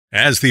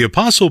As the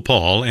Apostle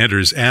Paul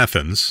enters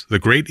Athens, the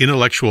great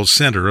intellectual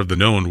center of the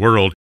known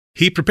world,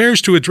 he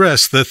prepares to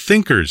address the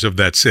thinkers of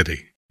that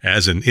city.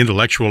 As an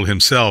intellectual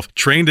himself,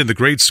 trained in the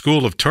great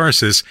school of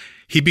Tarsus,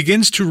 he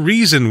begins to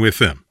reason with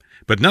them,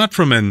 but not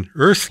from an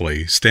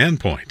earthly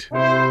standpoint.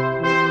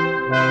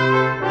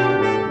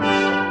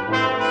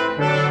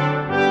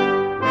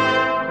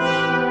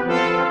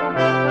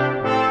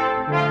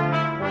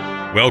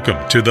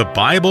 Welcome to the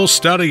Bible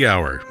Study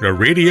Hour, a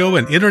radio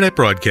and internet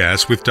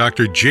broadcast with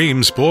Dr.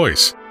 James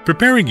Boice,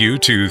 preparing you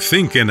to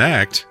think and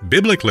act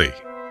biblically.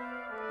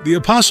 The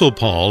Apostle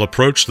Paul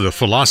approached the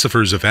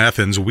philosophers of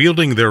Athens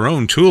wielding their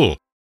own tool,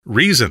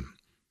 reason.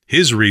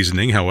 His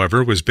reasoning,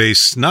 however, was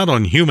based not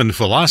on human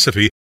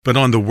philosophy, but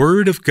on the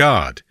Word of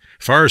God,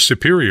 far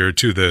superior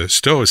to the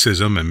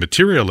stoicism and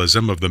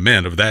materialism of the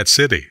men of that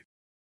city.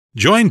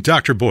 Join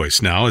Dr.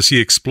 Boice now as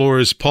he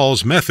explores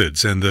Paul's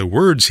methods and the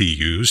words he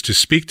used to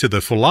speak to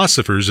the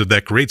philosophers of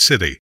that great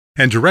city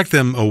and direct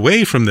them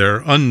away from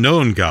their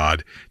unknown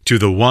God to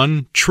the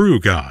one true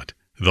God,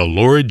 the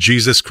Lord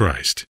Jesus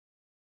Christ.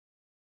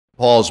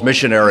 Paul's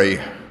missionary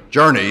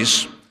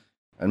journeys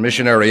and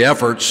missionary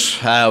efforts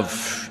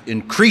have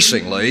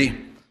increasingly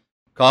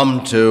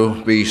come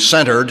to be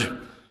centered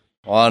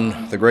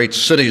on the great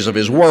cities of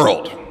his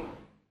world.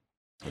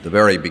 At the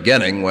very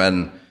beginning,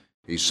 when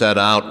he set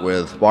out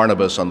with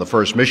Barnabas on the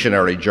first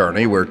missionary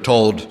journey, we're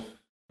told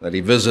that he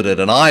visited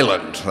an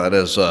island, that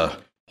is a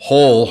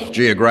whole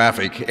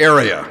geographic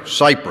area,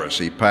 Cyprus.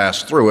 He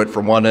passed through it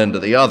from one end to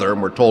the other,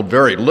 and we're told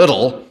very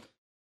little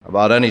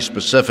about any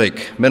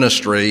specific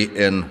ministry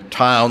in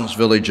towns,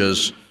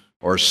 villages,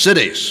 or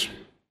cities.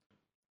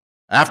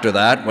 After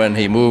that, when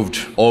he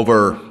moved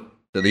over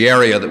to the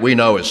area that we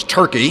know as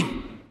Turkey,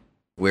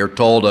 we're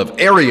told of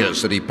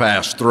areas that he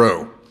passed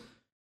through.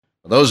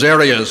 Those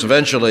areas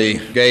eventually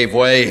gave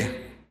way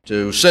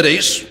to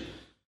cities,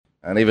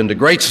 and even to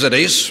great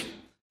cities.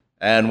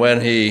 And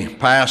when he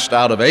passed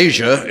out of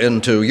Asia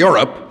into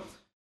Europe,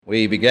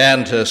 we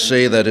began to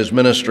see that his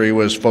ministry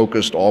was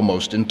focused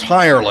almost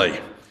entirely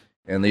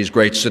in these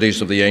great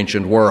cities of the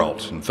ancient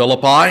world, in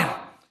Philippi,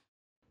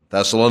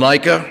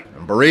 Thessalonica,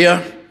 and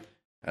Berea,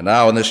 and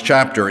now in this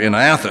chapter in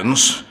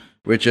Athens,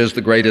 which is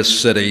the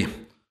greatest city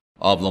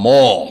of them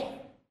all.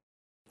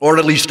 Or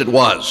at least it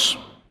was.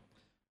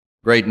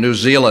 Great New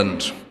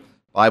Zealand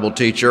Bible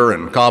teacher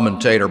and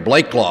commentator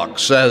Blakelock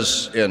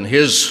says in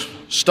his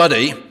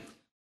study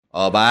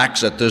of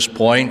Acts at this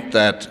point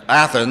that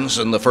Athens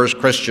in the first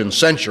Christian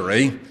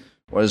century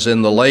was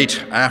in the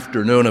late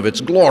afternoon of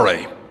its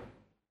glory.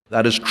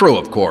 That is true,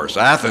 of course.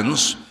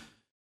 Athens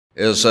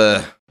is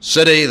a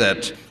city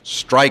that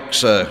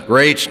strikes a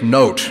great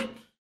note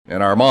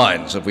in our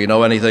minds if we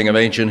know anything of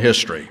ancient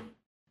history.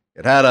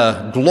 It had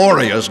a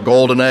glorious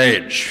golden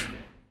age.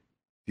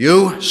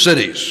 Few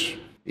cities,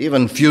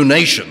 even few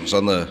nations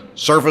on the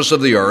surface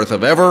of the earth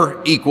have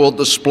ever equaled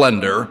the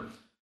splendor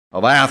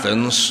of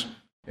Athens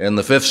in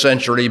the 5th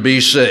century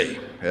BC,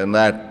 in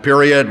that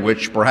period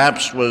which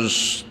perhaps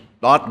was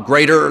not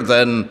greater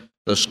than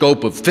the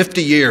scope of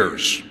 50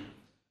 years.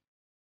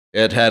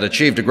 It had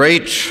achieved a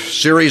great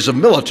series of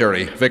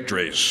military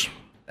victories,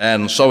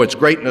 and so its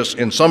greatness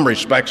in some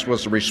respects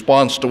was a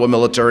response to a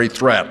military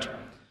threat.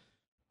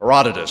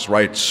 Herodotus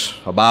writes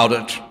about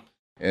it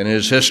in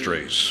his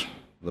histories.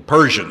 The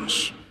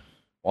Persians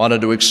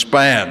wanted to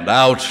expand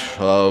out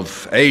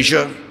of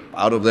Asia,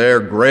 out of their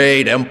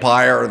great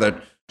empire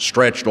that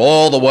stretched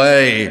all the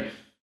way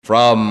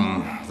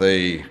from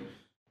the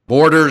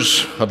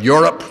borders of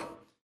Europe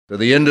to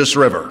the Indus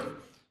River.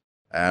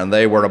 And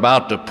they were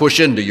about to push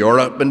into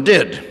Europe and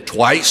did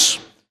twice,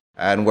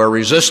 and were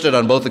resisted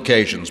on both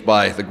occasions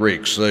by the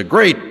Greeks. The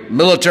great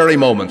military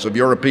moments of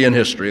European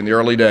history in the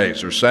early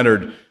days are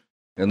centered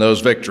in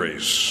those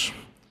victories.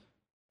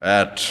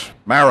 At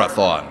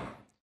Marathon,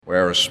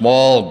 where a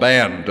small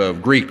band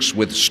of Greeks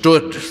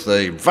withstood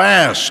the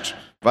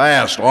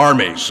vast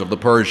armies of the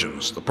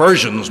Persians. The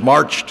Persians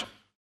marched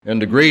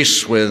into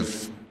Greece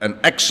with an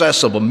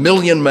excess of 1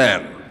 million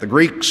men. The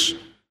Greeks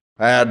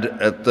had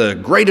at the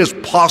greatest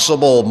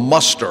possible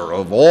muster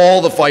of all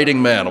the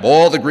fighting men, of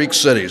all the Greek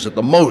cities, at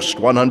the most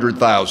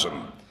 100,000.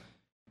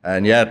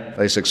 And yet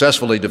they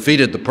successfully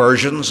defeated the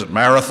Persians at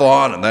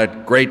Marathon and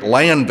that great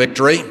land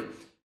victory,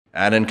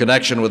 and in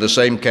connection with the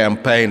same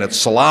campaign at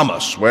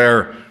Salamis,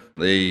 where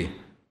the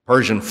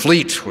Persian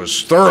fleet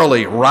was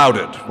thoroughly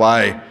routed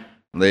by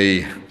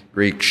the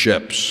Greek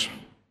ships.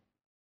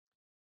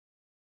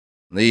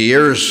 In the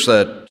years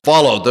that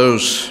followed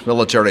those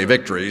military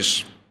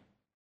victories,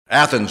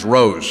 Athens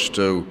rose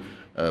to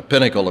a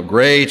pinnacle of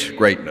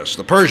greatness.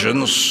 The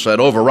Persians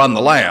had overrun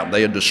the land.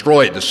 They had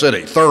destroyed the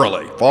city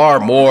thoroughly, far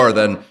more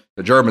than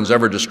the Germans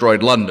ever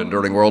destroyed London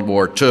during World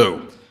War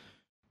II.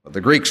 But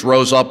the Greeks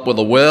rose up with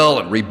a will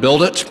and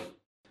rebuilt it.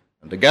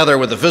 And together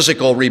with the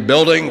physical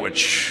rebuilding,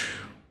 which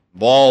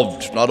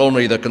involved not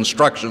only the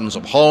constructions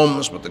of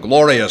homes, but the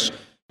glorious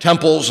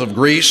temples of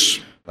Greece,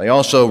 they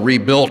also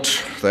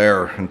rebuilt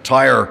their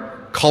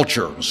entire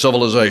culture and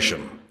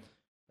civilization.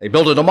 They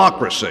built a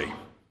democracy.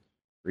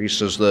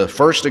 Greece is the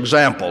first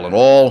example in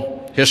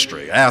all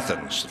history.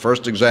 Athens, the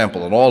first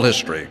example in all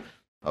history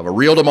of a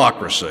real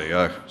democracy,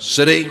 a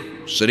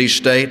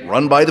city-state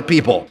run by the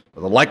people,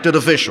 with elected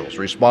officials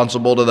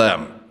responsible to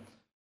them.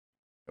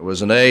 It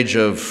was an age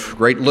of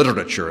great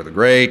literature. The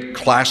great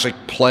classic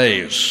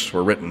plays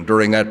were written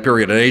during that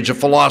period. An age of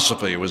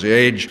philosophy. It was the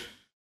age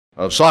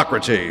of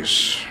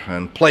Socrates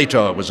and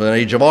Plato. It was an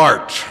age of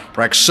art.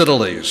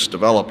 Praxiteles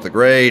developed the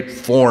great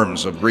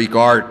forms of Greek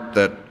art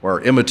that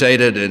were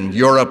imitated in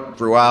Europe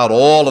throughout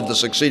all of the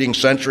succeeding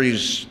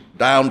centuries,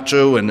 down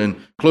to and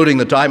including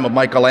the time of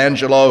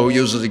Michelangelo, who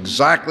uses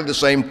exactly the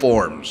same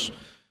forms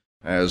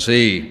as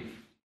he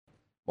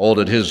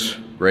molded his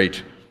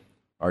great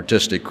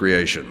artistic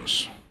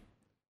creations.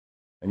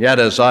 And yet,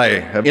 as I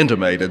have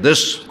intimated,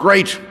 this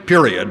great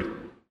period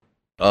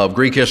of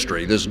Greek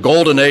history, this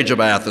golden age of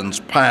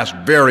Athens, passed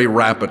very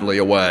rapidly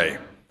away.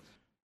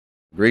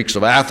 The Greeks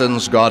of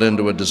Athens got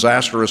into a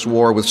disastrous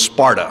war with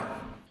Sparta.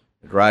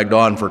 It dragged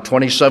on for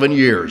 27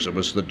 years. It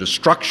was the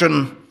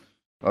destruction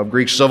of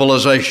Greek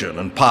civilization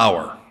and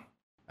power.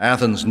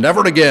 Athens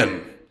never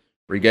again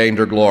regained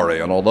her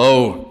glory, and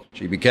although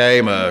she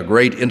became a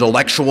great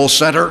intellectual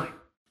center,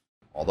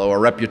 although her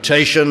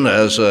reputation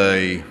as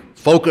a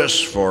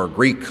focus for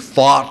Greek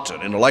thought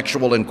and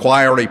intellectual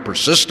inquiry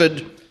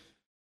persisted,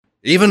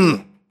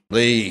 even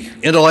the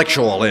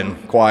intellectual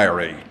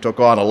inquiry took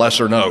on a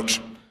lesser note,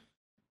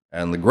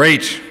 and the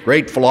great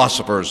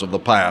philosophers of the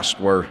past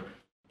were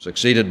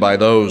succeeded by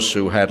those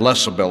who had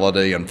less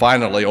ability, and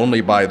finally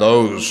only by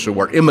those who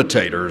were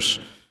imitators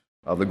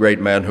of the great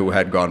men who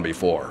had gone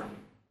before.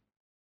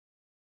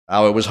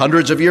 Now, it was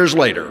hundreds of years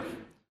later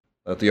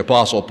that the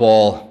Apostle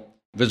Paul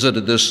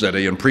visited this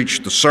city and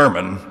preached the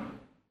sermon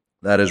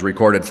that is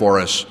recorded for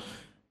us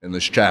in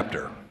this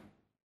chapter.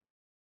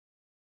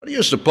 What do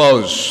you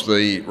suppose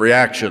the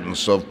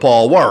reactions of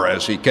Paul were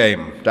as he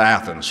came to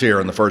Athens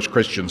here in the first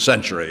Christian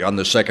century on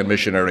this second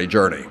missionary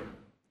journey?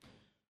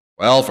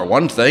 Well, for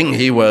one thing,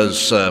 he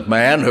was a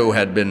man who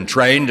had been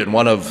trained in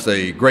one of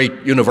the great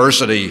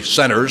university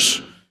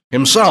centers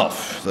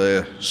himself,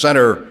 the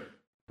center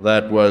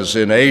that was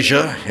in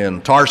Asia,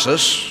 in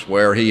Tarsus,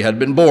 where he had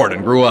been born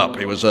and grew up.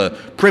 He was a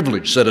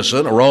privileged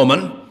citizen, a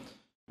Roman,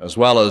 as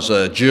well as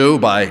a Jew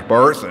by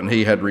birth, and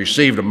he had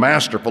received a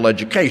masterful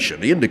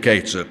education. He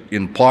indicates it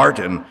in part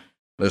in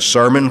this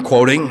sermon,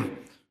 quoting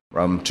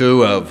from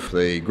two of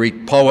the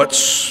Greek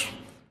poets,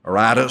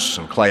 Aratus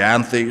and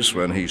Cleanthes,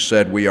 when he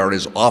said, "We are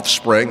his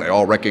offspring." They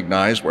all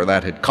recognized where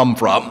that had come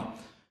from.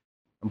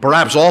 And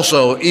perhaps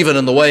also even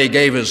in the way he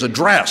gave his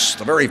address,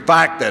 the very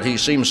fact that he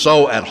seemed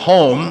so at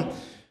home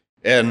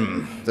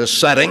in this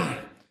setting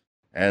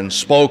and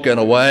spoke in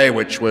a way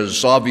which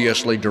was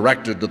obviously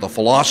directed to the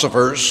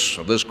philosophers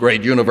of this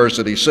great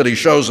university city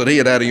shows that he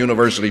had had a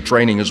university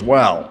training as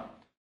well.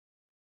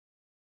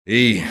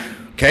 He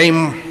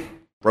came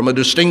from a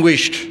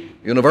distinguished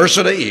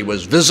university. He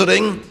was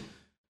visiting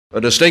a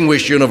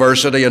distinguished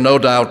university, and no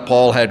doubt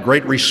Paul had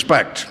great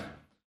respect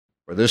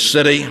for this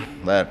city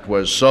that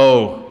was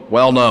so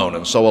well known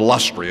and so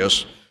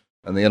illustrious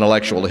in the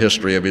intellectual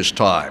history of his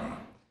time.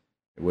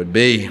 It would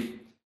be,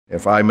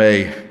 if I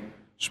may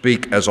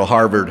speak as a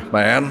Harvard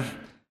man,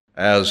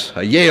 as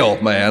a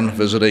Yale man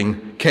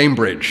visiting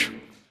Cambridge,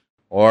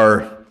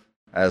 or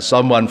as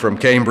someone from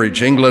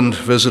Cambridge, England,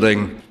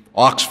 visiting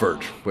Oxford,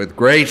 with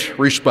great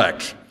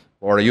respect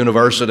for a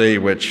university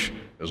which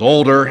is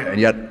older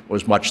and yet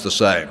was much the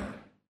same.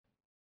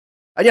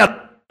 And yet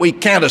we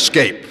can't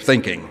escape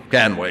thinking,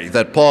 can we,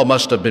 that Paul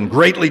must have been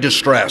greatly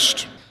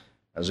distressed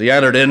as he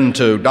entered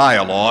into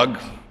dialogue.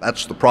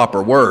 That's the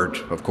proper word,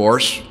 of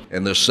course,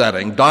 in this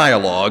setting,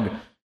 dialogue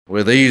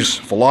with these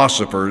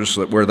philosophers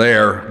that were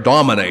there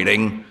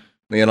dominating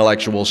the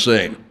intellectual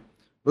scene.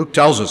 Luke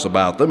tells us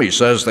about them. He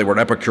says they were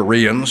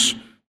Epicureans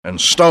and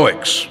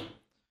Stoics.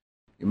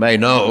 You may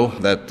know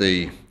that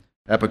the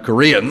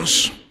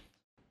Epicureans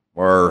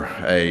were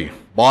a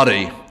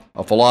body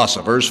of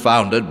philosophers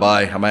founded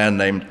by a man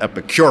named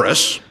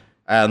Epicurus,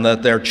 and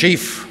that their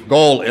chief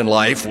goal in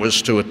life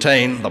was to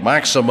attain the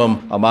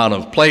maximum amount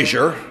of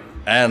pleasure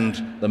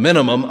and the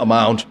minimum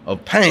amount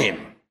of pain.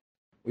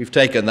 We've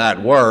taken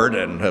that word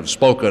and have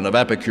spoken of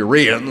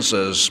Epicureans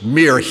as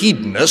mere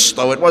hedonists,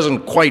 though it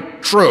wasn't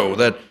quite true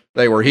that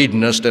they were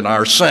hedonists in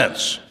our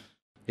sense.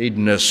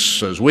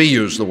 Hedonists, as we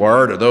use the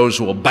word, are those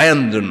who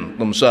abandon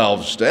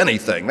themselves to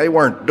anything. They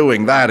weren't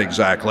doing that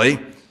exactly.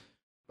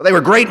 But they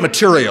were great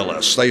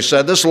materialists. They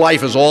said, this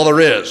life is all there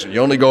is, and you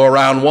only go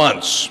around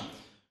once.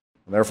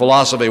 And their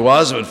philosophy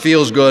was, if it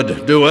feels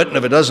good, do it, and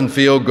if it doesn't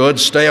feel good,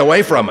 stay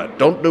away from it.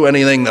 Don't do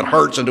anything that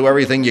hurts, and do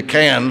everything you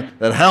can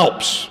that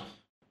helps.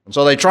 And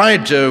so they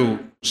tried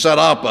to set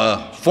up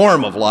a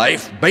form of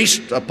life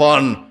based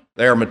upon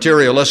their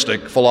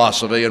materialistic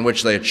philosophy in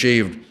which they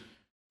achieved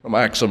the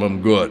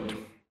maximum good.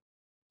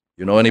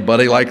 You know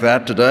anybody like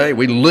that today?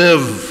 We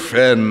live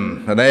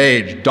in an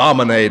age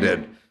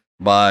dominated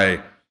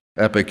by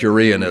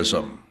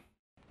Epicureanism.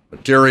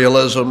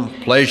 Materialism,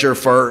 pleasure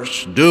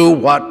first, do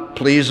what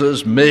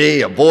pleases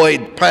me,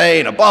 avoid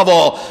pain. Above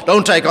all,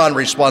 don't take on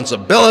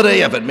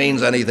responsibility if it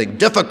means anything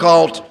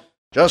difficult.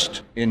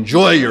 Just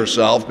enjoy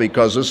yourself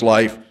because this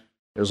life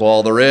is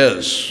all there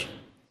is.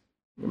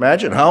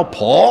 Imagine how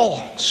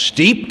Paul,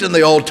 steeped in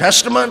the Old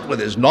Testament with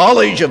his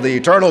knowledge of the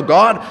eternal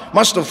God,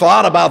 must have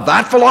thought about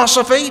that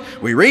philosophy.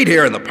 We read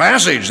here in the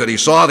passage that he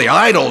saw the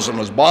idols and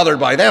was bothered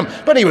by them,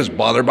 but he was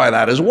bothered by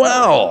that as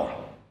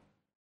well.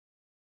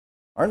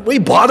 Aren't we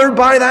bothered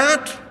by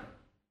that?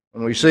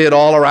 When we see it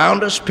all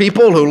around us,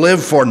 people who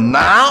live for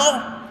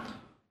now,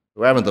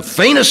 who haven't the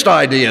faintest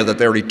idea that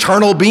they're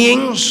eternal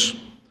beings,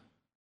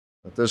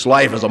 that this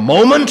life is a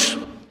moment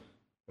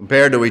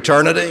compared to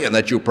eternity, and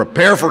that you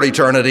prepare for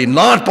eternity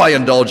not by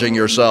indulging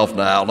yourself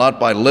now, not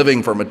by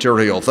living for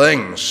material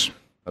things,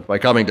 but by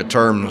coming to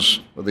terms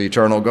with the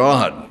eternal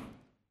God.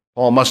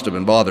 Paul must have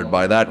been bothered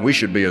by that, and we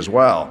should be as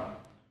well.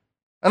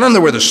 And then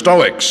there were the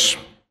Stoics.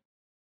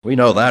 We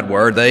know that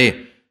word.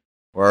 They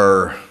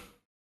were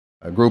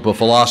a group of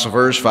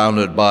philosophers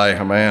founded by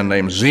a man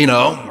named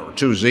Zeno, or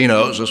two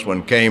Zenos. This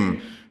one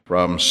came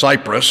from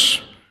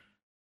Cyprus.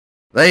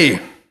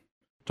 They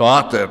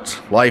taught that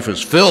life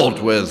is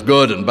filled with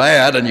good and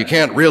bad, and you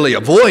can't really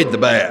avoid the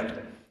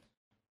bad.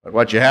 But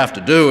what you have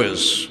to do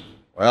is,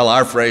 well,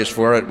 our phrase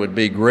for it would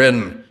be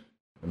grin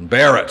and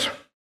bear it.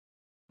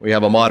 We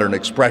have a modern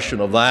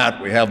expression of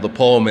that. We have the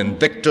poem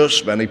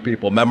Invictus. Many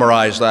people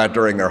memorize that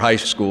during their high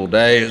school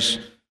days.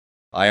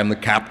 I am the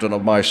captain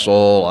of my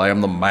soul. I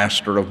am the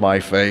master of my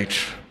fate.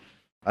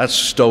 That's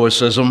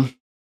Stoicism.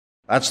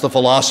 That's the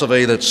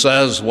philosophy that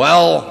says,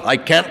 well, I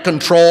can't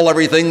control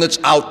everything that's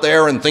out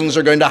there, and things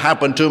are going to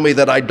happen to me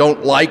that I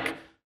don't like,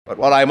 but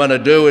what I'm going to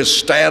do is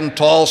stand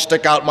tall,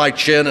 stick out my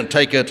chin, and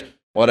take it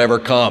whatever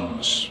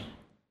comes.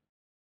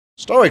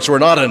 Stoics were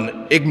not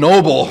an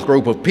ignoble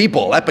group of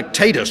people.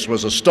 Epictetus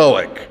was a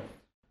Stoic.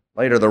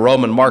 Later, the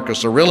Roman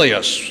Marcus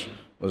Aurelius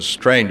was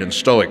trained in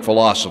Stoic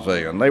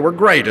philosophy, and they were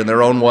great in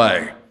their own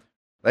way.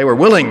 They were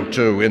willing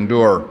to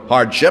endure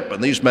hardship,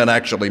 and these men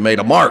actually made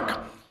a mark,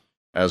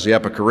 as the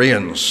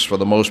Epicureans, for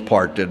the most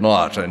part, did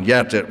not. And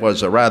yet it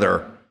was a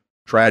rather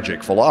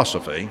tragic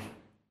philosophy.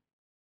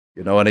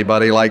 You know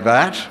anybody like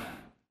that?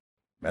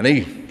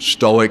 Many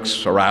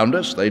Stoics around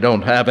us. They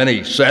don't have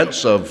any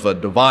sense of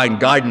divine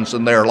guidance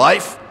in their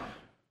life.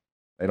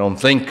 They don't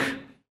think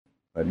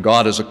that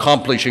God is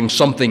accomplishing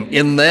something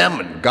in them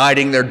and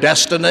guiding their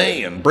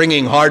destiny and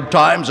bringing hard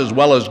times as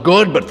well as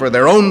good, but for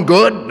their own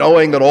good,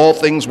 knowing that all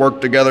things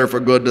work together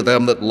for good to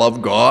them that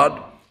love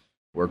God.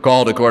 We're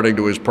called according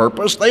to his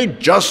purpose. They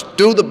just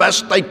do the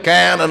best they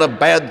can, and if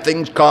bad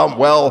things come,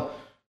 well,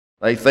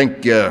 they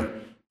think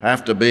you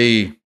have to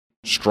be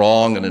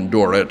strong and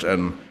endure it,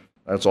 and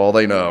that's all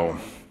they know.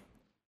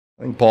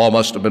 I think Paul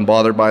must have been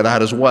bothered by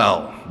that as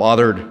well,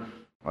 bothered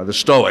by the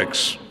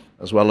Stoics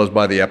as well as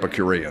by the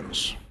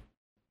Epicureans.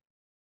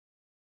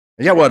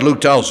 And yet what Luke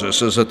tells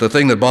us is that the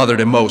thing that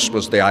bothered him most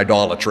was the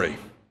idolatry.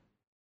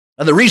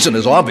 And the reason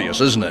is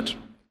obvious, isn't it?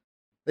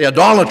 The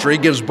idolatry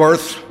gives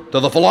birth to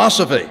the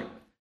philosophy.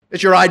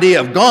 It's your idea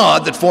of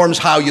God that forms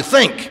how you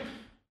think.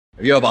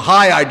 If you have a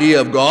high idea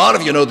of God,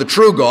 if you know the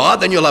true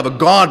God, then you'll have a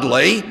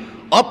godly,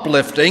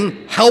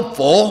 uplifting,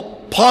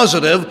 helpful,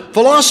 positive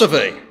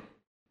philosophy.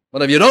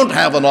 But if you don't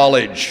have a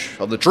knowledge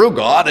of the true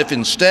God, if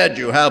instead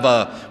you have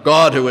a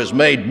God who is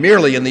made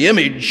merely in the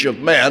image of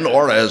men,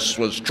 or as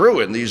was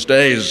true in these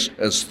days,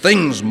 as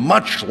things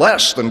much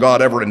less than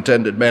God ever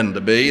intended men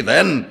to be,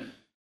 then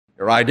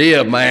your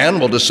idea of man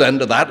will descend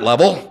to that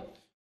level,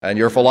 and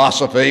your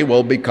philosophy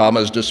will become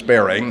as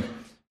despairing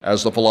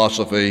as the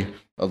philosophy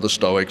of the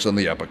Stoics and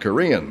the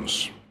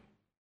Epicureans.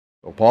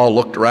 So Paul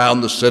looked around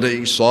the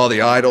city, saw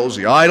the idols.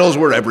 The idols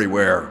were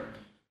everywhere.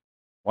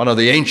 One of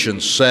the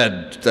ancients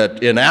said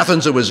that in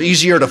Athens it was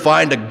easier to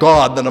find a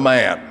god than a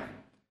man,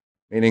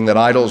 meaning that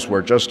idols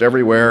were just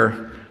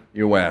everywhere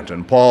you went.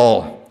 And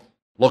Paul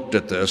looked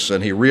at this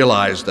and he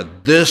realized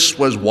that this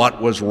was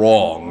what was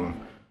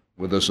wrong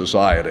with the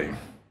society.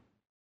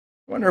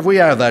 I wonder if we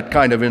have that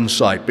kind of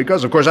insight,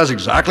 because, of course, that's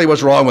exactly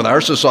what's wrong with our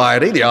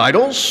society, the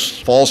idols,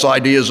 false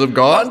ideas of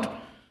God.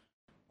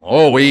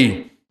 Oh,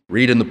 we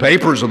read in the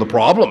papers of the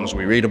problems.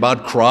 We read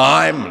about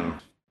crime, and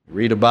we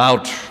read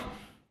about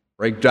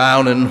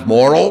breakdown in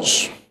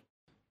morals.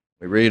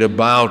 We read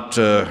about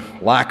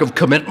lack of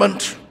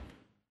commitment.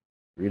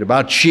 We read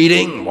about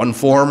cheating, one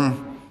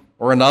form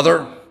or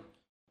another,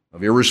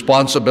 of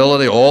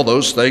irresponsibility, all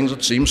those things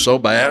that seem so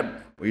bad.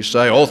 We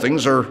say, oh,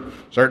 things are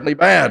certainly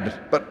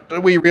bad. But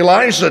do we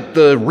realize that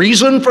the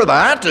reason for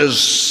that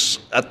is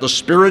at the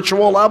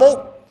spiritual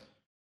level?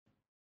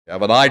 You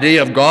have an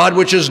idea of God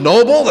which is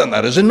noble, then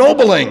that is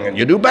ennobling, and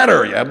you do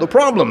better. You have the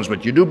problems,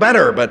 but you do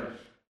better. But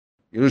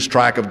you lose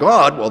track of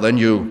God, well, then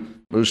you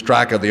lose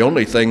track of the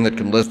only thing that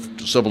can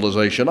lift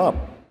civilization up.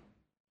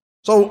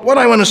 So what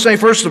I want to say,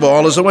 first of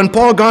all, is that when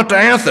Paul got to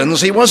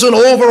Athens, he wasn't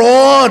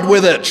overawed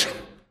with it.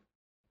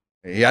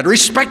 He had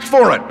respect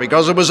for it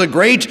because it was a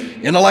great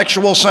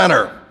intellectual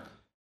center.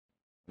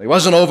 He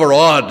wasn't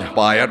overawed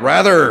by it.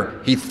 Rather,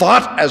 he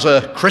thought as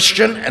a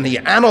Christian, and he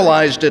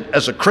analyzed it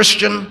as a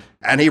Christian,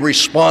 and he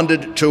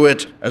responded to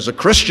it as a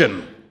Christian.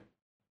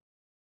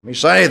 Let me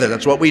say that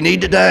that's what we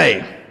need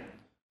today.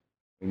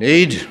 We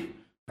need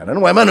men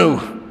and women who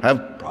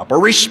have proper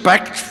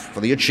respect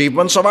for the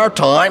achievements of our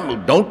time, who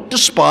don't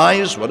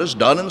despise what is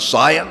done in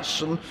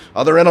science and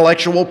other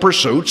intellectual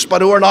pursuits,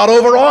 but who are not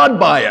overawed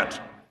by it.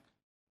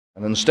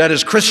 And instead,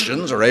 as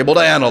Christians, are able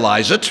to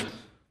analyze it,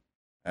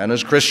 and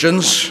as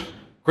Christians,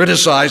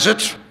 criticize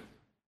it,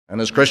 and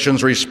as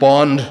Christians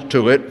respond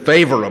to it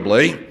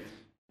favorably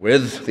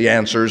with the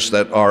answers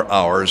that are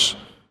ours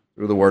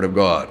through the Word of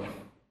God.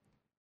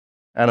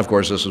 And of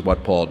course, this is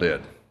what Paul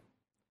did.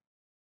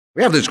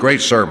 We have this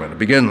great sermon. It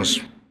begins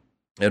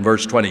in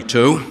verse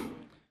 22.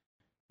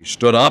 He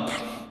stood up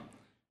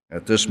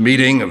at this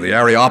meeting of the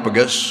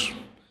Areopagus,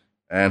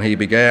 and he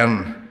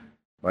began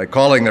by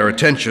calling their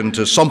attention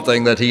to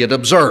something that he had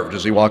observed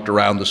as he walked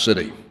around the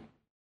city.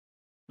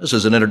 This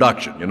is an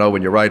introduction. You know,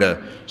 when you write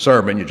a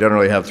sermon, you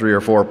generally have 3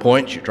 or 4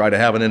 points. You try to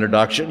have an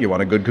introduction. You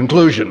want a good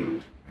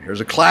conclusion. Here's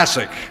a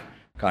classic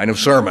kind of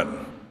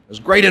sermon. It's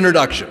a great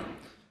introduction.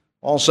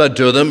 Paul said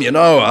to them, you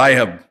know, I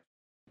have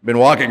been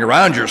walking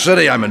around your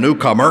city. I'm a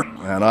newcomer,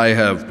 and I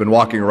have been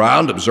walking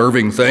around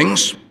observing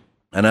things.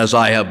 And as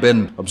I have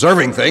been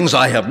observing things,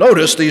 I have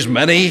noticed these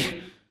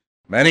many,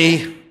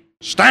 many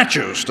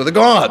statues to the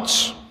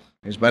gods,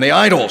 these many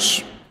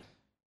idols.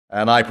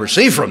 And I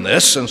perceive from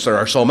this, since there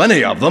are so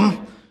many of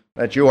them,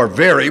 that you are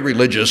very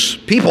religious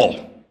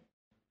people.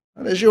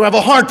 That is, you have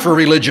a heart for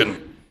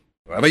religion.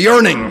 You have a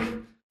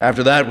yearning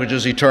after that which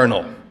is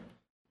eternal.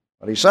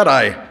 But he said,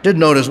 I did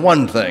notice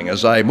one thing.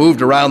 As I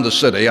moved around the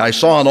city, I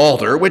saw an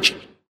altar which,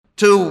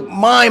 to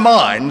my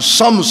mind,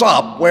 sums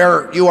up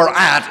where you are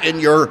at in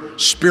your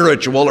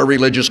spiritual or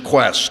religious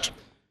quest.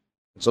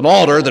 It's an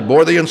altar that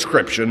bore the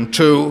inscription,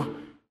 to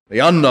the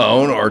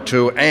unknown or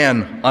to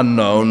an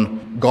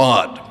unknown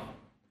God.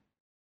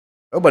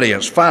 Nobody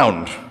has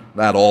found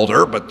that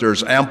altar, but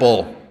there's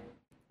ample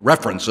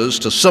references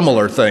to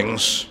similar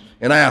things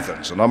in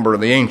Athens. A number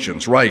of the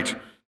ancients write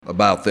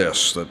about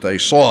this, that they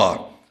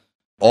saw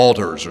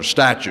altars or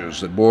statues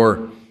that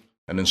bore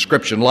an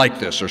inscription like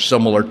this or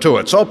similar to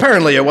it. So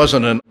apparently it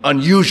wasn't an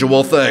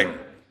unusual thing.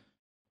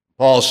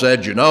 Paul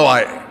said, you know,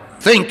 I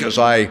think as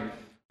I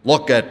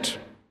look at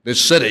this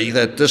city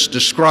that this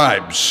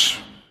describes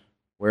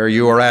where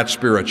you are at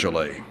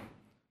spiritually.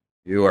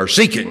 You are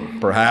seeking,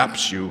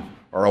 perhaps, you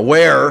are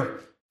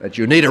aware that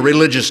you need a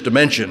religious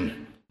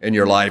dimension in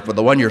your life, but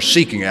the one you're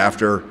seeking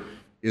after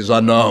is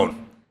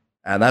unknown.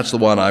 And that's the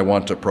one I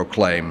want to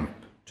proclaim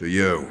to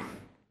you.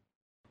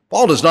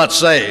 Paul does not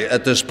say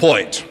at this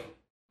point,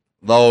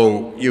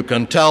 though you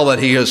can tell that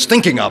he is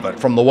thinking of it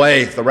from the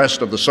way the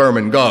rest of the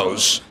sermon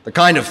goes, the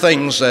kind of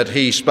things that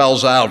he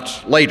spells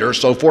out later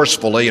so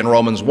forcefully in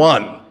Romans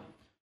 1.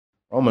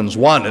 Romans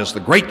 1 is the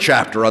great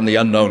chapter on the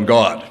unknown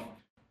God.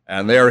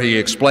 And there he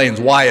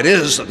explains why it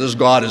is that this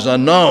God is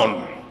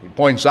unknown. He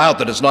points out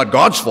that it's not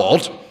God's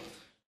fault.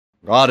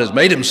 God has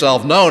made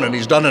himself known, and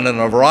he's done it in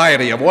a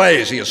variety of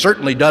ways. He has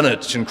certainly done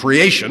it in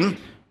creation,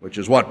 which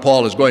is what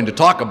Paul is going to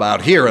talk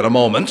about here in a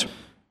moment.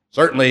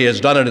 Certainly he has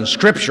done it in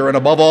Scripture, and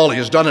above all, he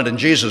has done it in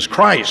Jesus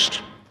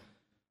Christ.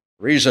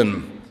 The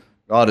reason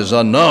God is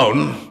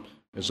unknown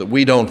is that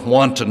we don't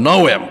want to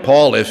know him.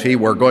 Paul, if he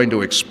were going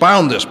to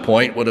expound this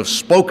point, would have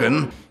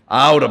spoken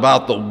out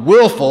about the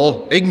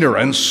willful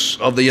ignorance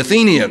of the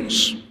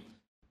Athenians.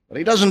 But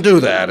he doesn't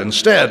do that.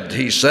 Instead,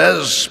 he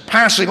says,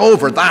 passing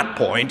over that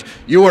point,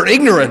 you are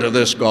ignorant of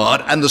this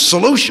God, and the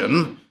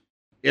solution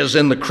is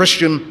in the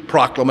Christian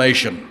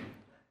proclamation.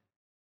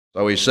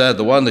 So he said,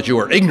 the one that you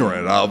are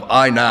ignorant of,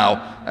 I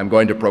now am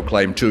going to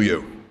proclaim to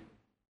you.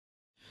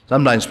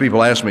 Sometimes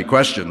people ask me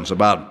questions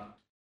about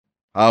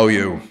how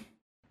you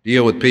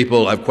deal with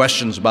people who have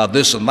questions about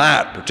this and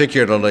that,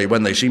 particularly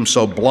when they seem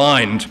so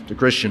blind to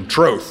Christian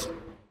truth.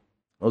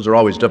 Those are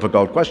always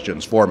difficult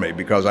questions for me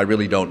because I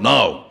really don't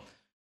know.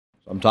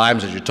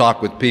 Sometimes as you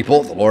talk with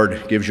people, the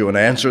Lord gives you an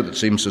answer that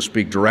seems to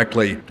speak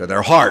directly to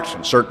their heart.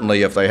 And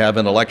certainly if they have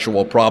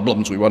intellectual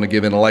problems, we want to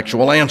give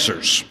intellectual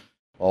answers.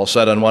 Paul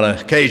said on one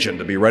occasion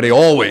to be ready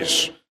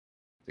always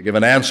to give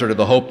an answer to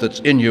the hope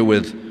that's in you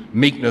with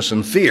meekness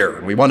and fear.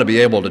 And we want to be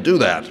able to do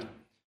that.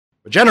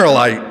 But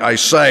generally, I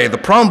say the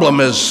problem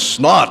is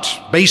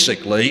not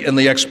basically in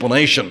the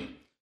explanation.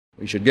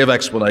 We should give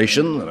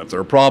explanation, and if there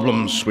are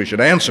problems, we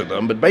should answer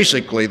them. But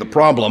basically, the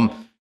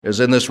problem is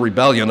in this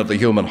rebellion of the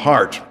human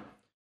heart.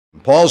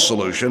 And Paul's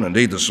solution,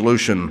 indeed the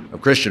solution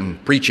of Christian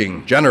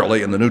preaching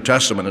generally in the New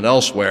Testament and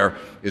elsewhere,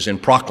 is in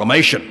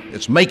proclamation.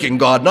 It's making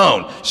God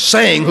known,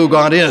 saying who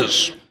God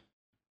is.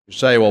 You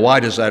say, well,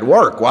 why does that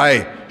work?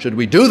 Why should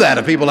we do that?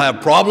 If people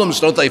have problems,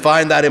 don't they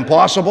find that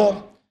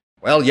impossible?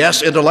 Well,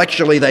 yes,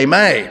 intellectually they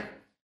may.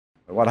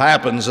 But what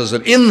happens is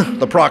that in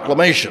the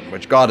proclamation,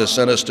 which God has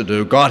sent us to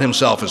do, God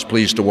himself is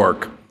pleased to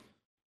work.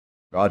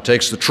 God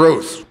takes the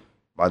truth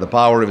by the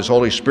power of his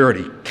Holy Spirit.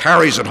 He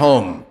carries it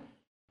home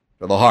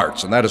to the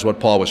hearts, and that is what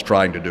Paul was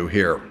trying to do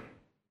here.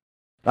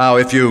 Now,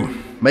 if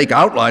you make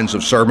outlines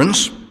of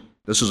sermons,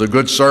 this is a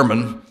good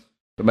sermon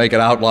to make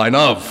an outline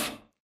of.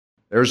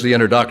 There's the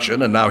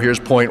introduction, and now here's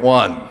point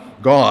 1.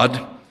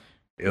 God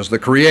is the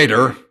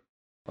creator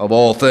of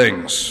all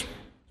things.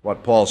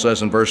 What Paul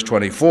says in verse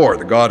 24,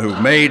 the God who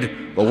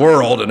made the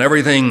world and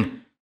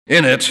everything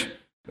in it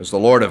is the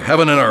Lord of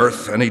heaven and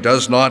earth, and he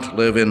does not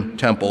live in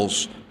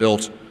temples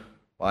built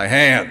by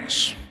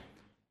hands.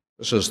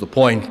 This is the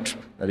point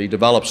that he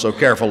develops so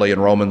carefully in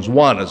Romans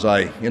 1, as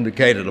I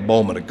indicated a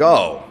moment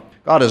ago.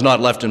 God has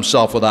not left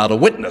himself without a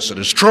witness. It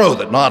is true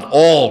that not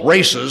all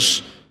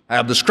races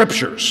have the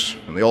Scriptures.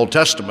 In the Old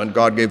Testament,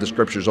 God gave the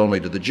Scriptures only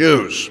to the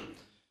Jews.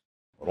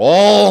 But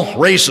all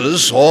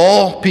races,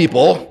 all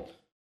people,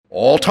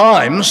 all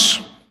times,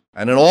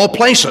 and in all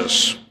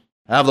places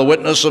have the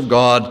witness of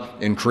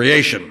God in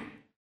creation.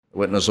 The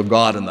witness of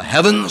God in the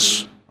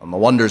heavens, on the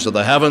wonders of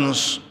the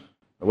heavens,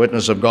 the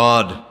witness of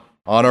God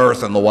on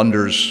earth and the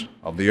wonders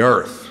of the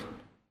earth.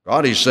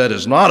 God, he said,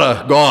 is not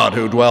a God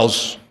who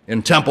dwells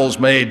in temples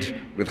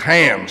made with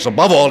hands.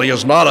 Above all, he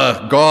is not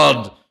a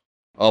God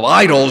of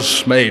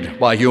idols made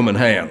by human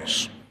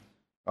hands.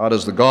 God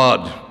is the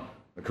God,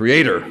 the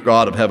creator,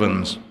 God of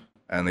heavens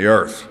and the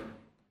earth.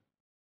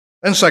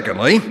 And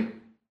secondly,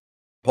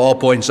 Paul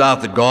points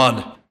out that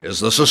God is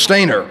the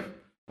sustainer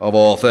of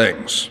all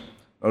things.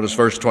 Notice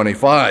verse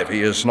 25.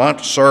 He is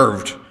not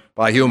served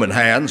by human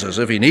hands as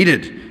if he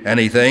needed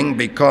anything,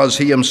 because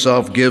he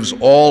himself gives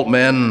all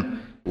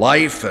men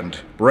life and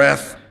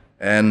breath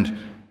and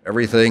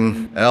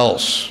everything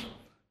else.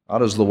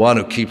 God is the one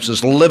who keeps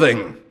us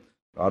living.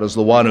 God is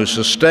the one who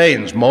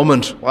sustains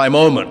moment by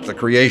moment the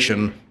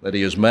creation that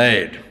he has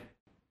made.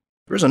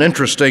 There's an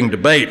interesting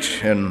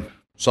debate in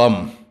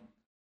some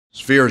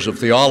spheres of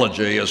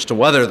theology as to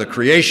whether the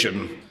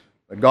creation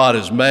that God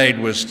has made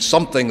was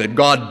something that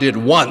God did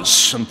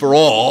once and for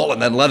all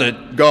and then let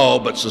it go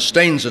but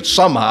sustains it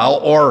somehow,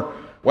 or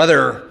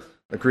whether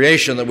the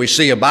creation that we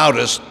see about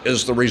us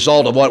is the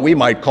result of what we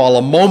might call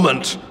a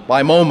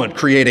moment-by-moment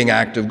creating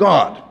act of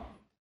God.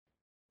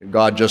 Did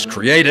God just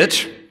create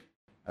it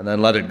and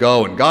then let it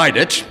go and guide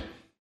it,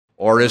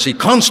 or is he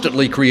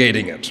constantly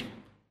creating it?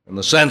 In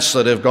the sense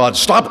that if God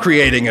stopped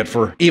creating it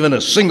for even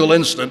a single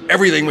instant,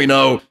 everything we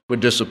know would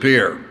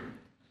disappear.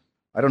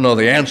 I don't know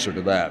the answer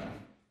to that.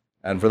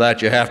 And for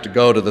that, you have to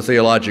go to the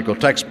theological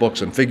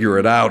textbooks and figure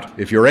it out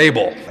if you're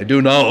able. I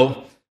do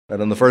know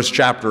that in the first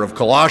chapter of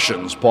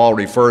Colossians, Paul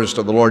refers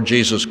to the Lord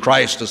Jesus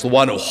Christ as the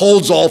one who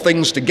holds all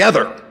things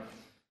together.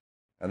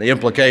 And the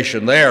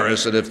implication there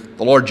is that if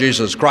the Lord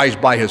Jesus Christ,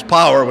 by his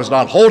power, was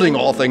not holding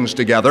all things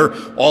together,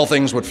 all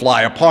things would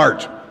fly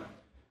apart.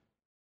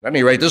 At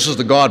any rate, this is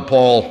the God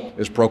Paul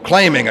is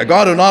proclaiming, a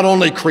God who not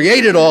only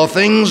created all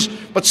things,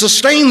 but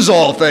sustains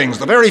all things.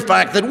 The very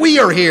fact that we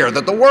are here,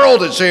 that the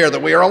world is here,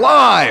 that we are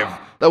alive,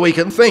 that we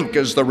can think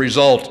is the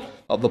result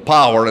of the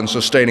power and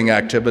sustaining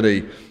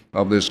activity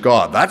of this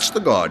God. That's the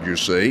God, you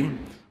see,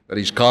 that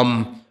he's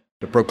come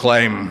to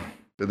proclaim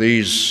to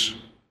these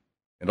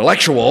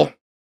intellectual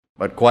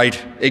but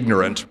quite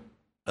ignorant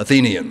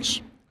Athenians.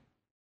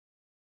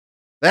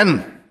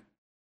 Then,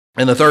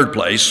 in the third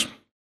place,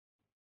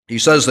 he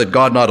says that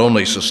God not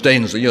only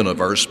sustains the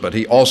universe, but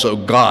he also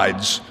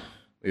guides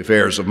the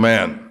affairs of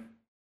men.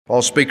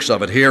 Paul speaks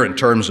of it here in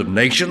terms of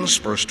nations.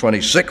 Verse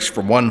 26,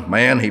 from one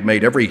man he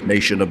made every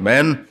nation of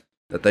men,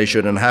 that they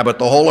should inhabit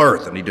the whole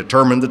earth, and he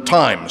determined the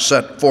time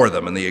set for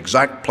them and the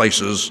exact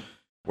places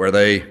where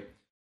they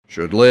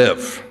should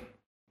live.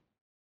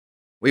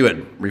 We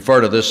would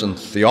refer to this in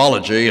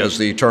theology as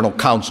the eternal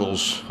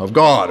counsels of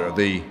God, or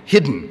the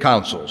hidden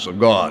counsels of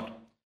God.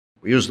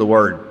 We use the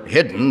word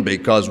hidden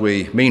because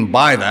we mean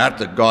by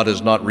that God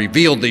has not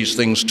revealed these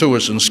things to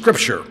us in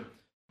Scripture.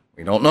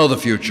 We don't know the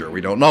future.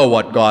 We don't know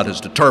what God has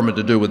determined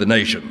to do with the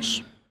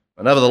nations.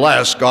 But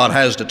nevertheless, God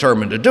has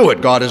determined to do it.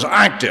 God is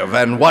active,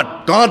 and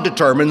what God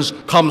determines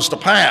comes to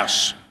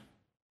pass.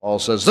 Paul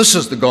says, this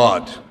is the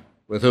God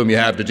with whom you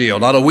have to deal.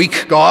 Not a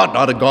weak God,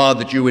 not a God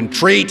that you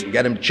entreat and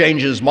get him to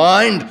change his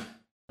mind,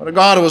 but a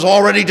God who has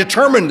already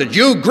determined that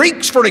you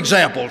Greeks, for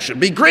example, should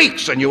be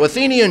Greeks, and you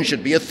Athenians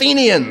should be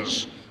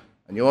Athenians,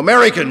 and you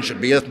Americans should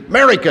be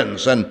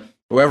Americans, and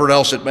whoever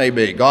else it may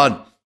be.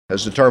 God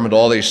has determined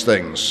all these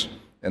things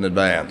in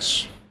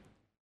advance.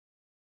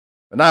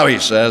 But now he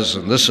says,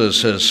 and this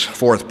is his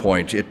fourth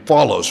point, it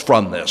follows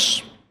from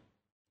this,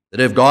 that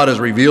if God has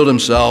revealed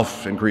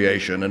himself in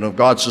creation, and if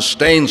God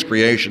sustains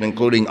creation,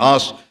 including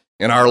us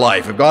in our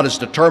life, if God has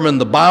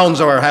determined the bounds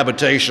of our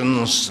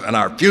habitations and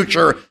our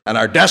future and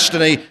our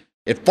destiny,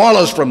 it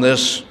follows from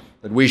this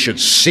that we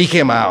should seek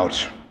him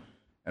out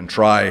and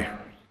try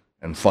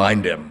and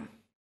find him.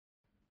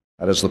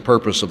 That is the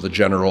purpose of the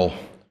general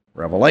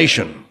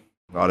revelation.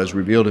 God has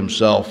revealed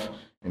himself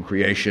in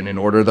creation in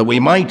order that we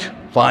might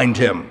find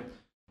him.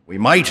 We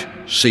might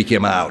seek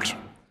him out.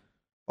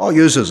 Paul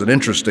uses an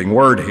interesting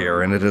word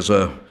here, and it is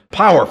a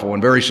powerful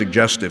and very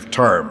suggestive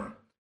term.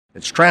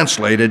 It's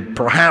translated,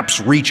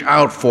 perhaps reach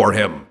out for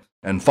him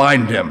and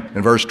find him,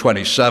 in verse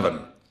 27,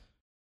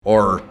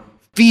 or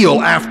feel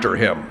after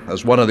him,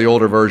 as one of the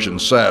older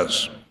versions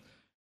says.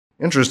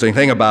 Interesting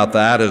thing about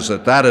that is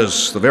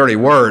the very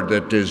word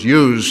that is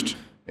used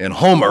in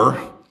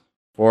Homer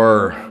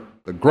for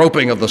the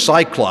groping of the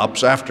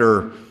Cyclops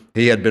after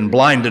he had been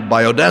blinded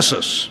by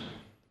Odysseus.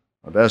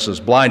 Odysseus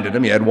blinded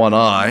him. He had one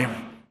eye.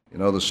 You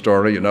know the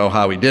story. You know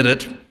how he did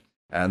it.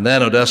 And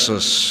then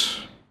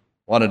Odysseus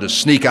wanted to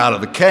sneak out of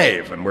the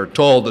cave, and we're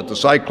told that the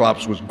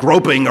Cyclops was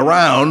groping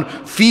around,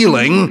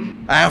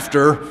 feeling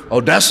after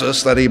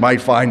Odysseus that he might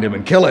find him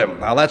and kill him.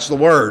 Now that's the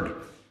word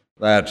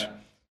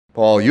that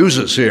Paul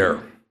uses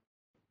here.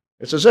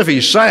 It's as if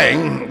he's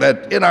saying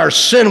that in our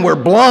sin we're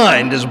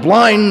blind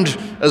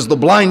as the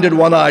blinded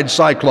one-eyed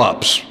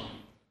Cyclops.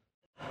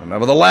 And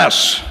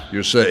nevertheless,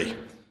 you see,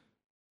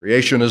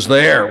 creation is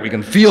there. We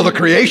can feel the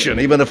creation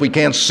even if we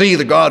can't see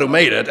the God who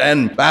made it,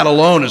 and that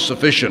alone is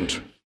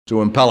sufficient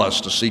to impel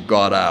us to seek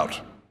God out.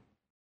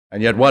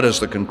 And yet what is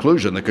the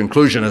conclusion? The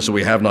conclusion is that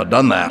we have not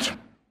done that.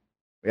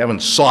 We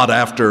haven't sought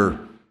after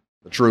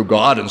the true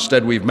God.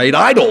 Instead, we've made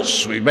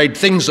idols. We've made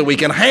things that we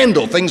can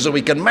handle, things that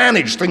we can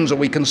manage, things that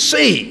we can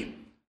see.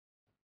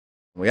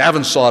 We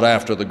haven't sought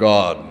after the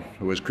God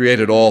who has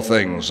created all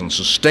things and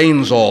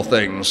sustains all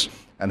things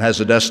and has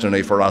a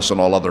destiny for us and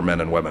all other men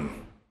and women.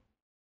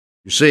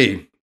 You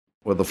see,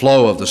 with the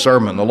flow of the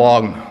sermon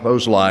along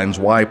those lines,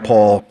 why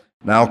Paul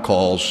now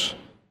calls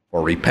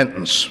for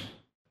repentance.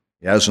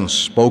 He hasn't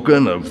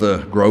spoken of the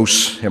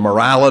gross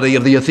immorality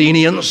of the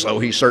Athenians, though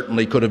he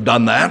certainly could have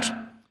done that.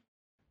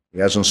 He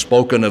hasn't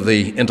spoken of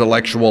the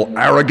intellectual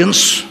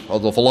arrogance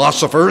of the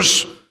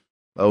philosophers,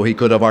 though he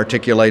could have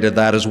articulated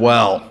that as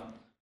well.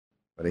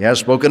 But he has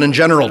spoken in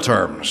general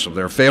terms of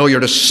their failure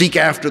to seek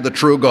after the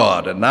true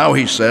God. And now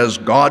he says,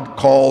 God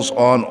calls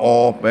on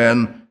all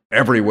men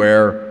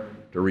everywhere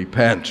to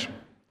repent.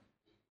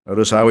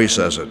 Notice how he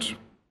says it.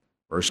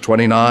 Verse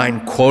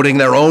 29, quoting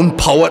their own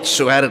poets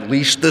who had at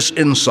least this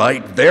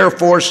insight,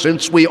 therefore,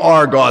 since we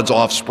are God's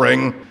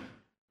offspring,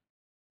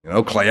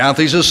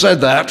 Cleanthes has said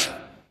that,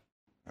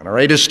 and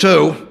Aratus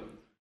too.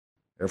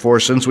 Therefore,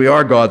 since we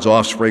are God's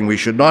offspring, we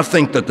should not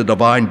think that the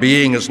divine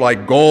being is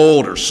like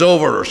gold or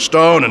silver or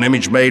stone, an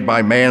image made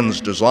by man's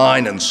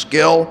design and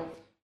skill.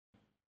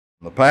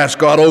 In the past,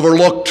 God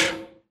overlooked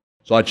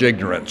such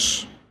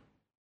ignorance.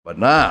 But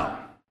now,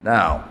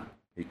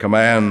 he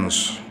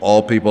commands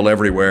all people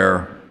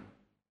everywhere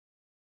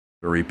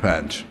to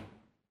repent.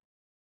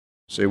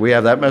 See, we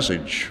have that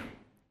message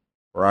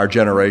for our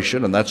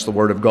generation, and that's the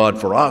word of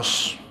God for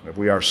us, if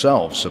we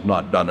ourselves have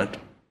not done it.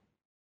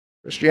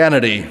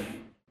 Christianity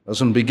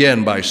doesn't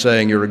begin by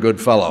saying you're a good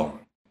fellow.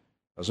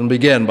 Doesn't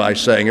begin by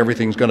saying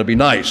everything's going to be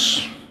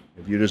nice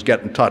if you just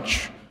get in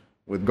touch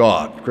with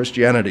God.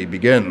 Christianity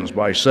begins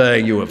by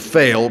saying you have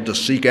failed to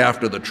seek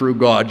after the true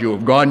God. You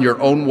have gone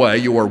your own way.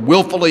 You are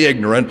willfully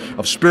ignorant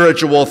of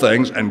spiritual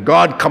things, and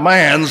God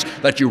commands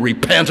that you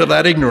repent of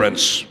that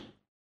ignorance.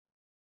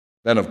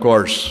 Then, of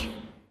course,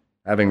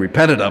 having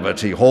repented of it,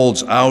 he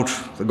holds out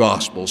the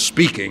gospel,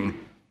 speaking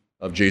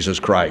of Jesus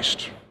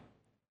Christ.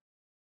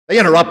 They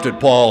interrupted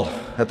Paul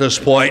at this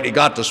point. He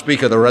got to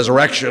speak of the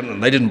resurrection,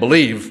 and they didn't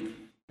believe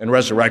in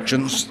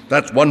resurrections.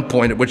 That's one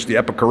point at which the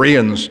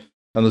Epicureans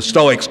and the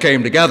Stoics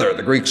came together.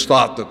 The Greeks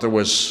thought that there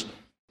was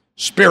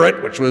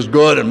spirit, which was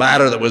good, and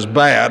matter that was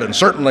bad, and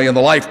certainly in the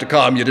life to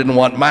come you didn't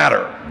want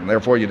matter, and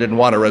therefore you didn't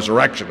want a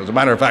resurrection. As a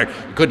matter of fact,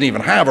 you couldn't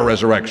even have a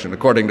resurrection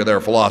according to their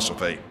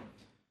philosophy.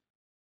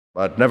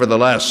 But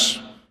nevertheless,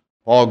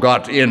 Paul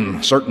got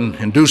in certain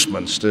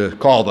inducements to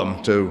call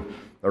them to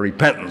the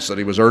repentance that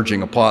he was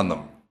urging upon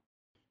them.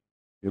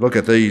 You look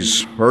at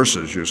these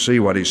verses, you see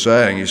what he's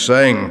saying. He's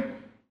saying,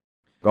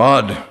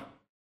 God,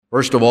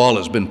 first of all,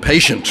 has been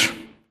patient,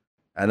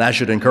 and that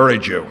should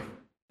encourage you.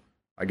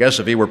 I guess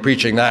if he were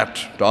preaching that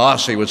to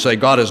us, he would say,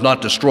 God has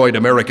not destroyed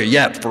America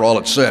yet for all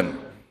its sin.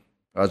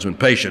 God's been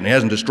patient. He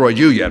hasn't destroyed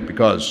you yet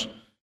because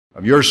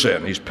of your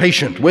sin. He's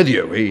patient with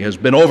you. He has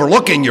been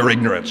overlooking your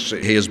ignorance.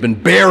 He has been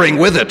bearing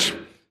with it.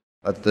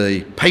 Let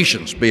the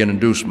patience be an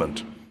inducement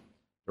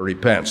to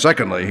repent.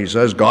 Secondly, he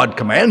says, God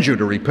commands you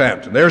to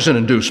repent. And there's an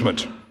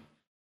inducement.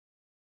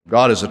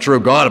 God is the true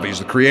God. If he's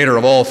the creator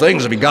of all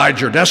things, if he guides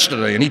your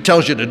destiny and he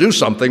tells you to do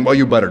something, well,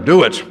 you better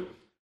do it.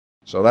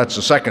 So that's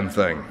the second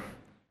thing.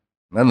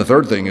 And then the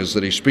third thing is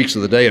that he speaks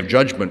of the day of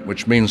judgment,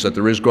 which means that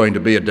there is going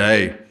to be a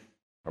day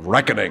of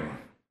reckoning.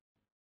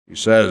 He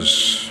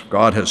says,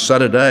 God has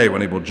set a day when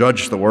he will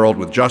judge the world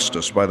with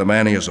justice by the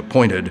man he has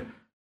appointed,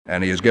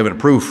 and he has given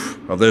proof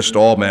of this to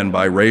all men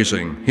by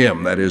raising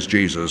him, that is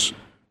Jesus,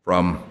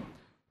 from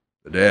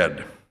the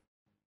dead.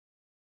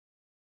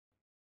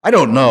 I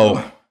don't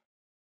know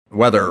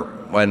whether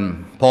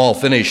when Paul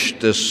finished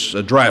this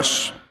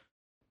address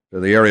to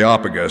the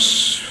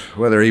Areopagus,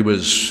 whether he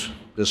was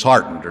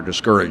disheartened or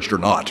discouraged or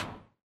not.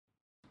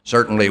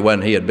 Certainly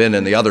when he had been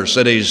in the other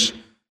cities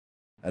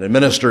and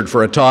administered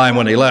for a time,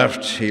 when he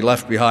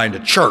left behind a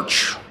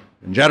church.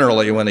 And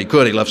generally, when he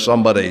could, he left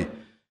somebody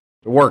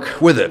to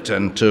work with it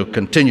and to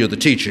continue the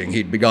teaching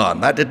he'd begun.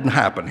 That didn't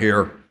happen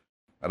here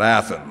at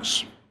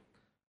Athens.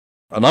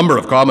 A number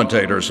of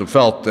commentators have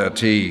felt that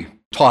he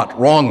taught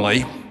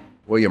wrongly.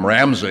 William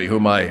Ramsey,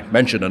 whom I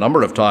mentioned a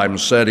number of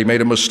times, said he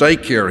made a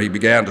mistake here. He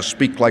began to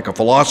speak like a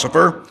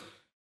philosopher,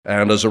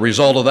 and as a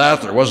result of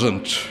that, there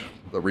wasn't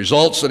the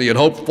results that he had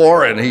hoped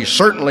for, and he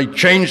certainly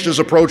changed his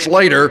approach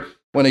later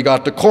when he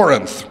got to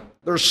Corinth.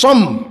 There's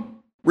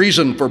some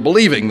reason for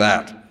believing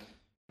that,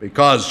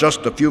 because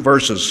just a few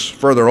verses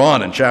further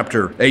on in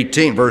chapter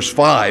 18, verse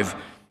 5,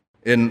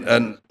 in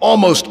an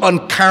almost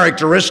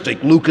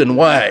uncharacteristic Lucan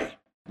way.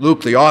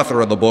 Luke, the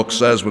author of the book,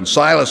 says when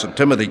Silas and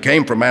Timothy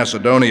came from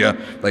Macedonia,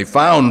 they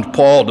found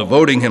Paul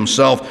devoting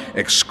himself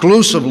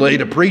exclusively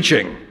to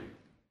preaching.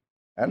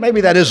 And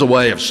maybe that is a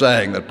way of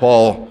saying that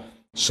Paul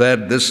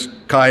said this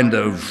kind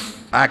of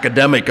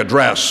academic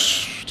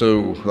address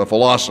to the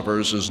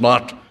philosophers is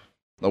not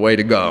the way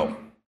to go.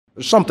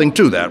 There's something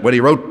to that. When he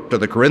wrote to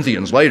the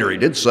Corinthians later, he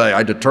did say,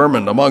 I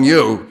determined among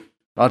you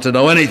not to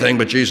know anything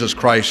but Jesus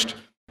Christ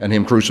and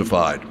him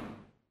crucified.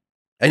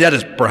 And yet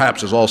it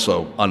perhaps is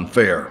also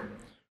unfair.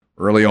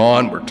 Early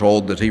on, we're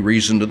told that he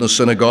reasoned in the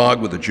synagogue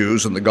with the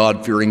Jews and the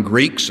God-fearing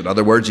Greeks. In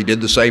other words, he did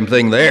the same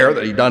thing there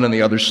that he'd done in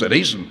the other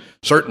cities. And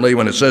certainly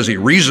when it says he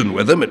reasoned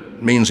with them,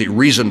 it means he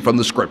reasoned from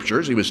the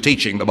Scriptures. He was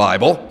teaching the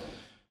Bible.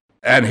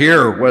 And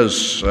here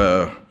was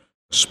a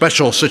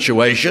special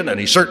situation, and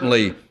he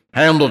certainly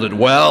handled it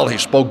well. He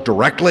spoke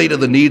directly to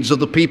the needs of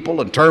the people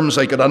in terms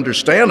they could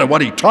understand, and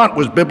what he taught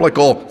was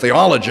biblical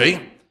theology.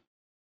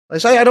 They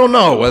say, I don't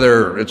know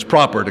whether it's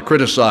proper to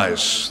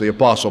criticize the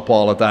Apostle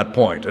Paul at that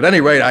point. At any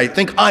rate, I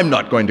think I'm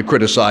not going to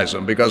criticize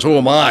him, because who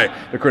am I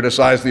to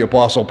criticize the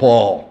Apostle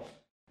Paul?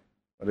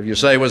 But if you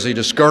say, was he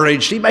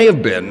discouraged? He may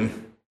have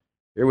been.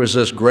 Here was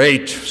this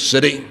great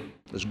city,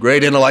 this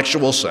great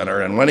intellectual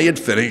center, and when he had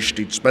finished,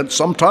 he'd spent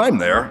some time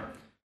there.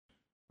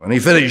 When he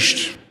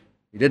finished,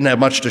 he didn't have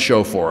much to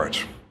show for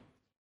it.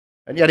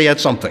 And yet he had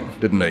something,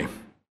 didn't he?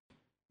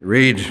 You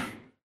read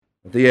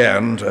at the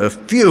end, a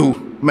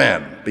few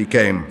men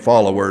became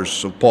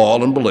followers of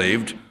Paul and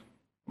believed.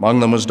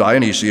 Among them was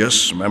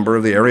Dionysius, a member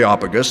of the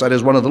Areopagus, that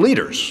is, one of the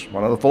leaders,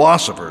 one of the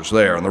philosophers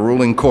there in the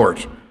ruling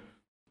court.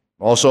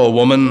 Also a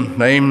woman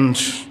named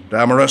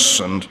Damaris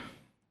and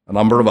a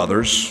number of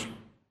others.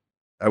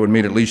 That would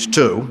mean at least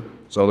two,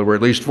 so there were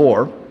at least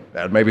four,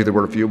 and maybe there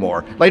were a few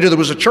more. Later there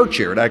was a church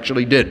here. It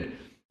actually did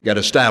get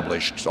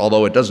established,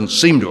 although it doesn't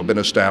seem to have been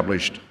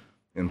established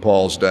in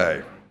Paul's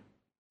day.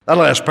 That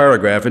last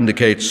paragraph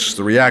indicates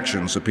the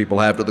reactions that people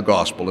have to the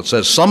gospel. It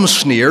says some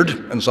sneered,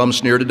 and some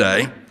sneer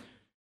today.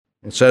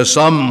 It says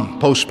some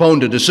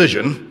postponed a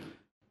decision.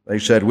 They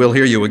said, we'll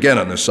hear you again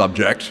on this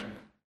subject.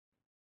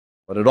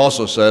 But it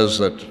also says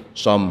that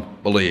some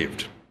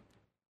believed.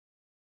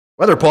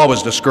 Whether Paul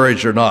was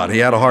discouraged or not, he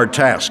had a hard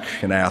task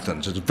in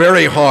Athens. It's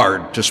very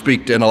hard to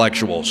speak to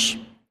intellectuals.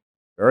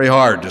 Very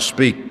hard to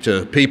speak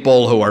to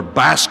people who are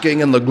basking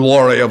in the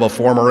glory of a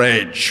former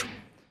age.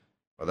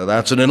 Whether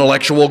that's an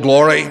intellectual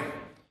glory,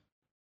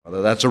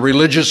 whether that's a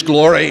religious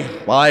glory.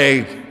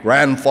 My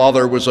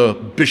grandfather was a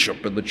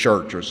bishop in the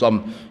church or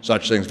some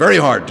such things. Very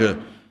hard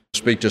to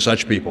speak to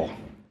such people.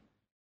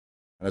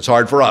 And it's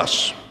hard for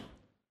us.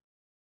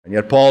 And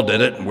yet Paul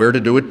did it, and we're to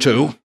do it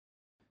too.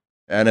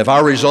 And if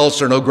our results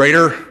are no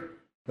greater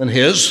than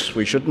his,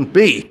 we shouldn't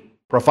be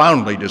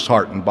profoundly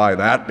disheartened by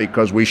that,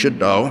 because we should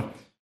know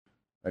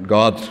that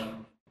God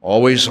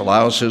always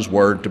allows his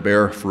word to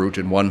bear fruit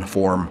in one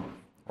form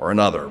or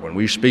another. When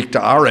we speak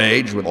to our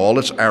age with all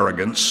its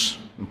arrogance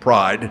and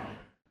pride,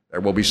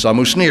 there will be some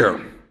who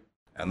sneer,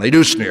 and they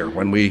do sneer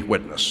when we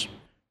witness.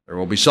 There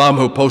will be some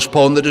who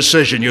postpone the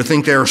decision. You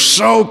think they're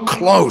so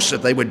close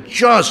if they would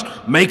just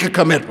make a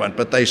commitment,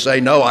 but they say,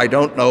 no, I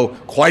don't know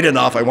quite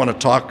enough. I want to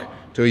talk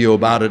to you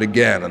about it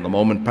again, and the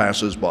moment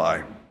passes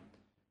by.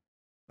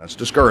 That's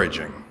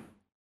discouraging.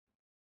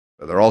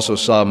 But there are also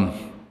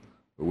some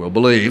who will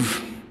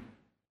believe,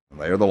 and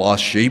they are the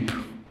lost sheep.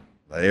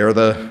 They are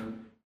the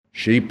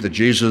sheep that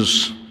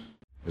Jesus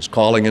is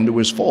calling into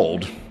his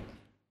fold,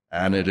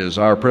 and it is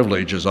our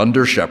privilege as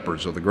under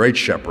shepherds of the great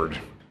shepherd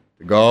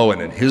to go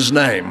and in his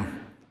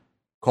name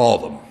call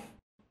them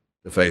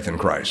to faith in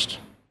Christ.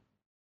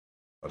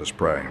 Let us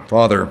pray.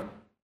 Father,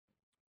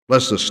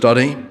 bless the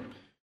study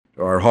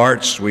to our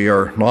hearts. We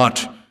are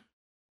not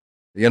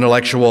the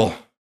intellectual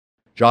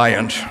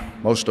giant,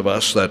 most of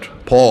us, that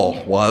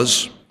Paul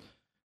was,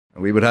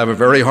 and we would have a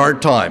very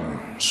hard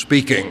time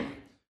speaking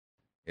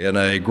in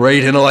a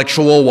great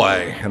intellectual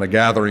way in a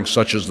gathering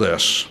such as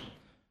this.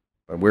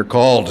 But we're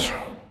called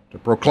to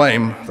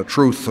proclaim the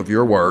truth of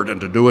your word and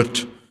to do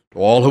it to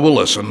all who will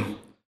listen,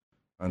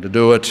 and to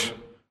do it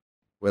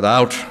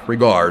without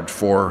regard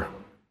for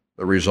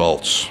the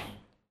results.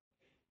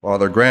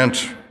 Father,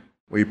 grant,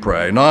 we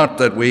pray, not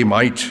that we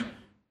might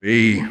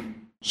be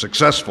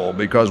successful,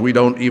 because we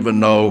don't even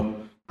know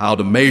how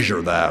to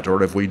measure that,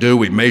 or if we do,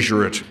 we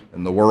measure it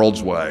in the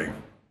world's way.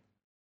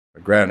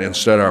 But grant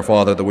instead, our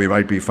Father, that we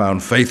might be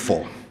found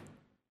faithful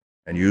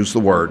and use the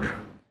word,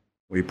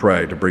 we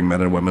pray, to bring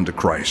men and women to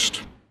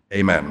Christ.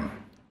 Amen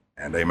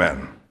and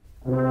amen.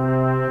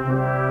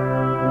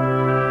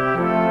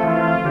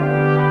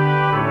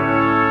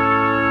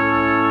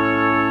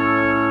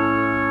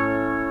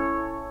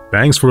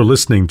 Thanks for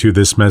listening to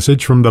this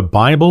message from the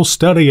Bible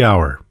Study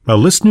Hour, a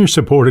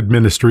listener-supported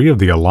ministry of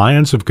the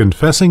Alliance of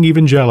Confessing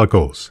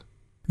Evangelicals.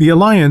 The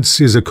Alliance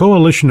is a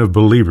coalition of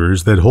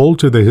believers that hold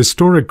to the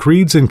historic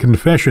creeds and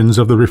confessions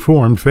of the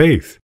Reformed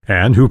faith,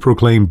 and who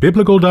proclaim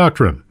biblical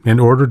doctrine in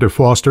order to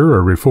foster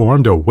a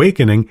Reformed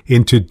awakening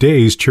in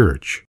today's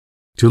church.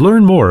 To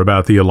learn more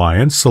about the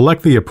Alliance,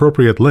 select the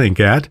appropriate link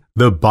at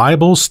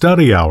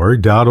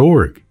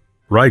thebiblestudyhour.org.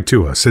 Write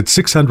to us at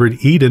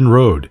 600 Eden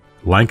Road,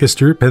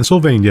 Lancaster,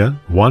 Pennsylvania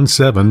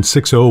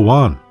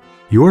 17601.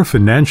 Your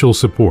financial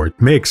support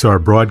makes our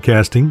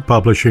broadcasting,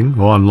 publishing,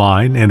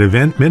 online, and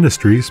event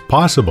ministries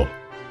possible.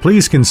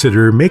 Please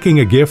consider making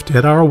a gift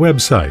at our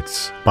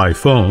websites, by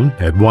phone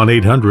at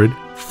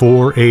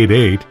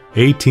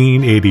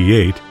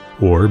 1-800-488-1888,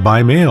 or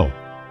by mail.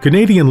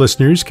 Canadian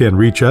listeners can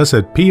reach us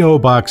at P.O.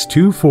 Box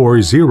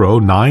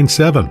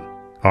 24097,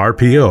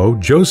 RPO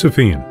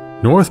Josephine,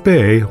 North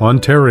Bay,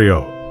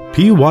 Ontario,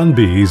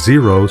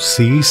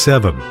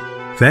 P1B0C7.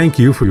 Thank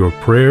you for your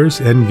prayers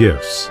and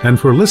gifts, and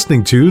for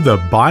listening to the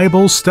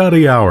Bible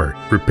Study Hour,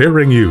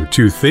 preparing you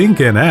to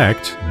think and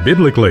act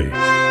biblically.